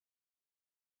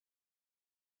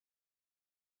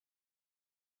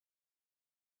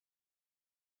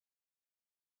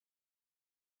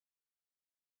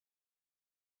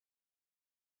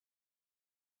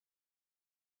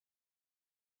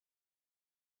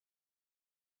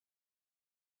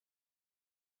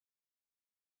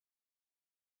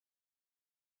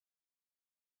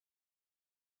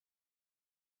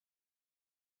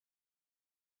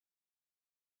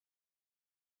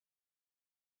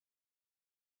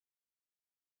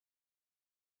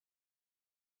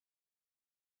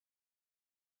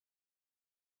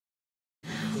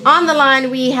On the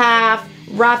line we have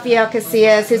RAFAEL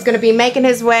Casias, who's going to be making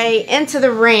his way into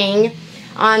the ring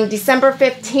on December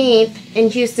 15th in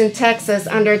Houston, Texas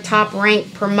under Top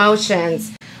Rank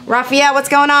Promotions. RAFAEL, what's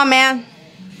going on, man?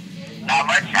 Not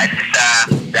much. I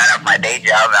just got off my day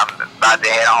job. I'm about to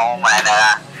head home and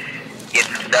get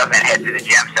some stuff and head to the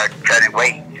gym, start cutting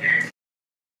weight.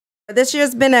 This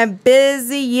year's been a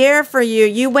busy year for you.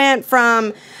 You went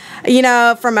from, you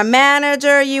know, from a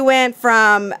manager, you went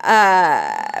from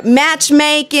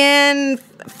matchmaking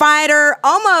fighter,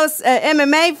 almost an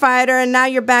MMA fighter, and now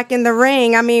you're back in the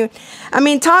ring. I mean,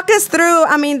 talk us through,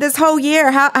 this whole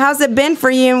year. How's it been for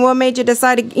you, and what made you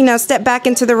decide to, you know, step back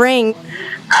into the ring?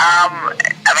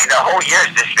 The whole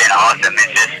year's just been awesome.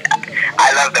 It's just,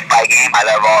 I love the fight game. I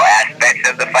love all aspects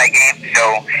of the fight game.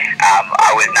 So,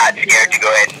 I was not scared to go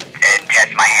ahead and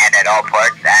test my hand at all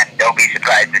parts, and don't be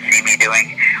surprised to see me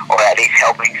doing, or at least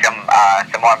helping some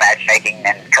more matchmaking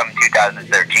in come 2013.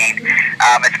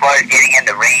 As far as getting in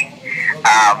the ring,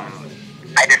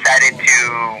 I decided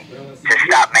to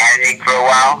stop managing for a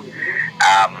while.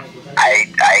 I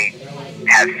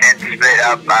have since split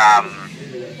up.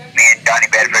 Me and Donnie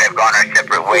Bedford have gone our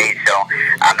separate ways, so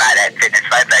I'm not at Fitness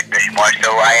Fight Factor anymore.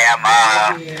 So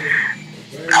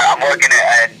I'm working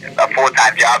a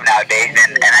full-time job nowadays,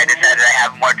 and I decided I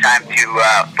have more time to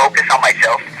focus on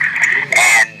myself.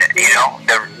 And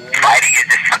the fighting is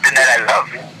just something that I love.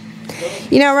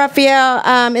 You know,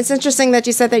 RAFAEL, it's interesting that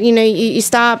you said that, you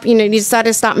decided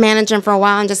to stop managing for a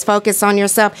while and just focus on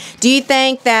yourself. Do you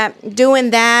think that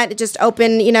doing that just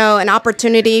opened, an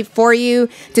opportunity for you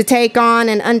to take on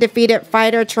an undefeated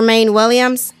fighter, Tremaine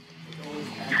Williams?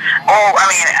 Oh,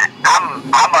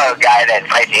 I'm a guy that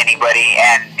fights anybody,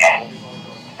 and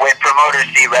when promoters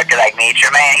see a record like me,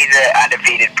 Tremaine, he's an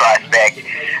undefeated prospect.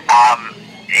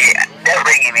 They're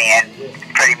bringing me in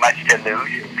pretty much to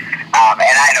lose.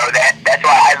 And I know that. That's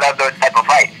why I love those type of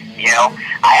fights.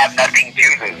 I have nothing to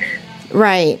lose.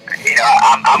 Right.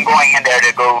 I'm going in there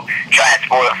to go try and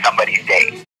spoil somebody's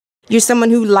day. You're someone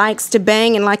who likes to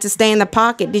bang and likes to stay in the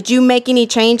pocket. Did you make any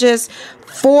changes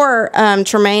for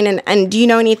Tremaine, and do you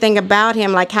know anything about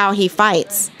him, like how he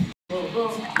fights?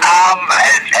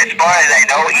 As far as I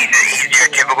know, he's your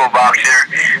typical boxer.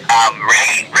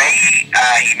 Ray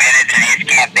Jimenez and his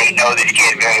camp, they know this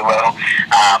kid very well.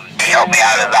 They help me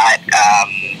out a lot.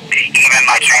 Even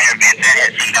my trainer Vincent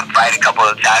has seen him fight a couple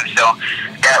of times, so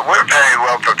we're very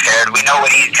well prepared. We know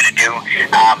what he's going to do.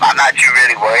 I'm not too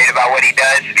really worried about what he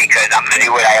does, because I'm going to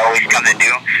do what I always come to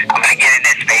do. I'm going to get in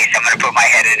his face, I'm going to put my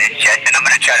head in his chest, and I'm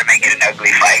going to try to make it an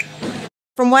ugly fight.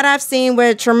 From what I've seen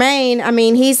with Tremaine,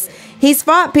 he's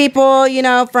fought people,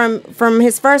 from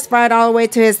his first fight all the way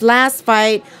to his last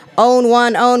fight,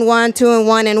 0-1, 0-1,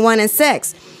 2-1, and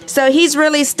 1-6. So he's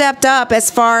really stepped up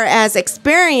as far as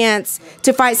experience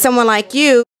to fight someone like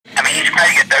you. He's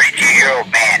fighting a 32-year-old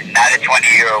man, not a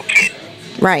 20-year-old kid.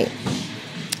 Right,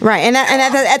 and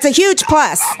that's a huge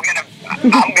plus. I'm gonna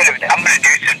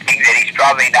do some things that he's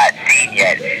probably not seen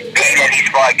yet. Being that he's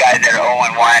fought guys that are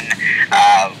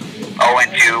 0-1,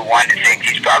 0-2, 1-6.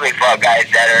 He's probably fought guys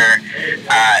that are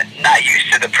not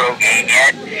used to the pro game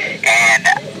yet, and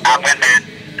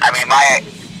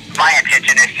my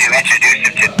intention is to introduce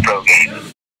him to the pro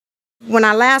game. When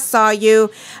I last saw you,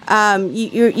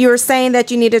 you were saying that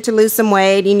you needed to lose some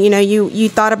weight, and you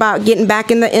thought about getting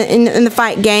back in the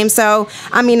fight game. So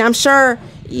I'm sure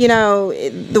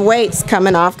the weight's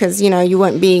coming off, because you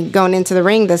wouldn't be going into the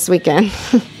ring this weekend.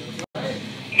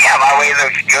 Yeah, my weight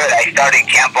looks good. I started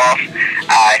camp off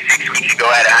 6 weeks ago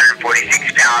at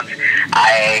 146 pounds.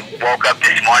 I woke up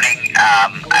this morning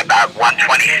about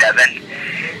 127.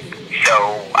 So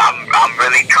I'm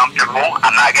really comfortable.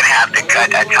 I'm not gonna have to cut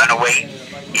a ton of weight.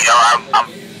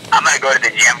 I'm gonna go to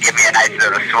the gym, give me a nice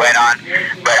little sweat on,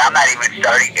 but I'm not even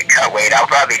starting to cut weight. I'll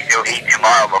probably still eat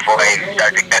tomorrow before I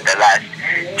start to cut the last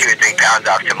 2 or 3 pounds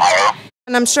off tomorrow.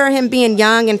 And I'm sure him being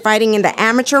young and fighting in the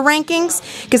amateur rankings,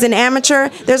 because in amateur,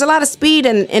 there's a lot of speed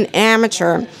in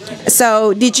amateur.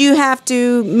 So did you have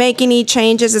to make any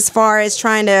changes as far as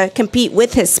trying to compete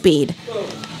with his speed?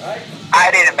 I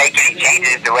didn't make any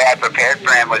changes. The way I prepared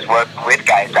for him was work with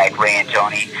guys like Ray and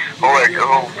Tony,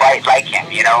 who fight like him.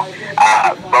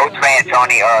 Both Ray and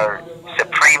Tony are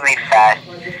supremely fast.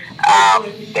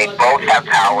 They both have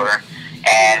power,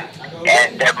 and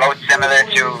they're both similar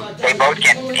to. They both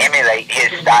can emulate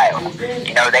his style.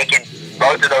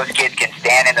 Both of those kids can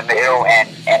stand in the middle and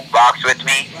box with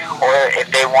me, or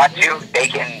if they want to, they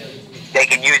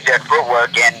can use their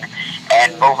footwork and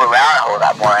move around a whole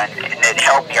lot more, and it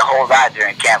helped me a whole lot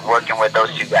during camp working with those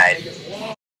two guys.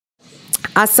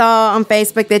 I saw on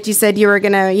Facebook that you said you were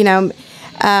gonna,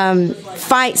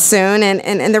 fight soon,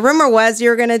 and the rumor was you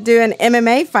were going to do an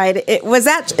MMA fight. Is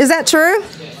that true?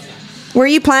 Were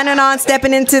you planning on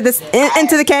stepping into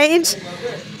the cage?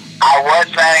 I was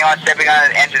planning on stepping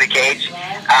into the cage,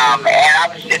 and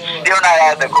it's still not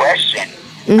out of the question.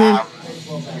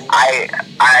 I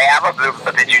am a blue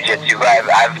belt in jiu-jitsu.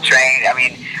 I've trained. I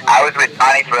mean, I was with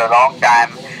Tony for a long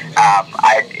time.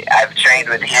 I've trained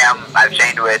with him. I've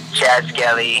trained with Chad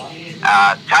Skelly,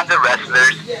 tons of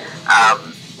wrestlers,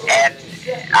 and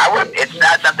it's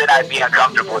not something I'd be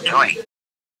uncomfortable doing.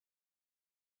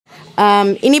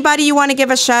 Anybody you want to give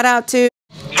a shout out to?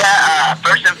 Yeah,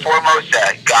 first and foremost,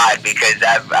 God, because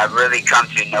I've really come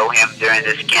to know him during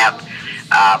this camp,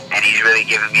 and he's really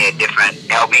given me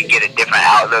helped me get a different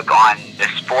outlook on the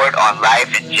sport, on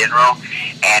life in general,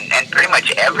 and pretty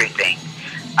much everything.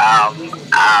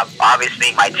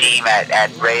 Obviously, my team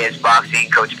at Reyes Boxing,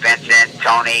 Coach Vincent,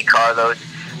 Tony, Carlos,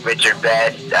 Richard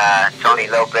Best, Tony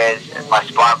Lopez, my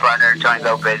sparring partner, Tony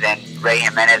Lopez, and Ray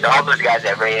Jimenez, all those guys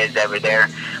at Reyes that were there.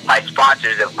 My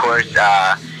sponsors, of course,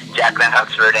 Jacqueline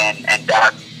Huxford and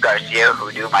Doc Garcia,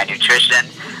 who do my nutrition,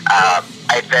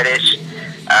 iFetish,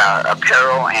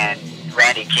 apparel, and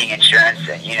Randy King Insurance.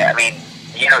 And, you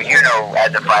know,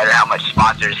 as a fighter, how much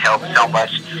sponsors help so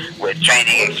much with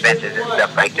training expenses and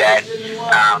stuff like that.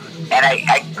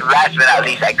 And last but not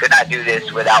least, I could not do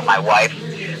this without my wife,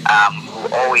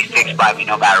 who always sticks by me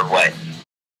no matter what.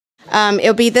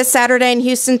 It'll be this Saturday in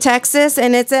Houston, Texas,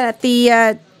 and it's at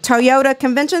the Toyota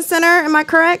Convention Center. Am I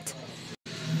correct?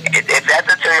 It's at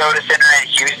the Toyota Center in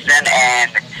Houston,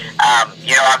 and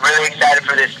you know, I'm really excited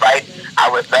for this fight. I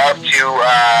would love to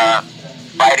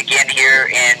fight again here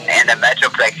in the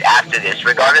Metroplex after this,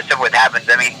 regardless of what happens.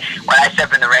 I mean, when I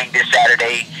step in the ring this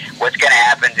Saturday, what's going to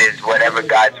happen is whatever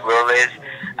God's will is.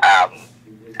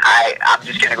 I'm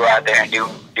just going to go out there and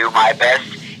do my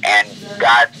best, and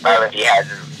God already has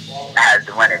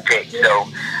the winner picked. So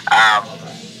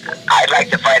I'd like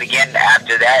to fight again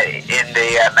after that in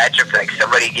the Metroplex.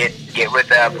 Somebody get with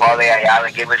Paulie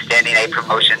Ayala, get with Standing A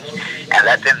Promotions, and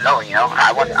let them know, you know,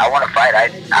 I want to fight.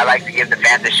 I like to give the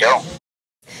fans a show.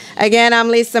 Again, I'm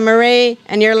Lisa Marie,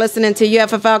 and you're listening to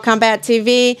UFFL Combat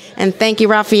TV, and thank you,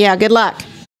 Rafael. Good luck.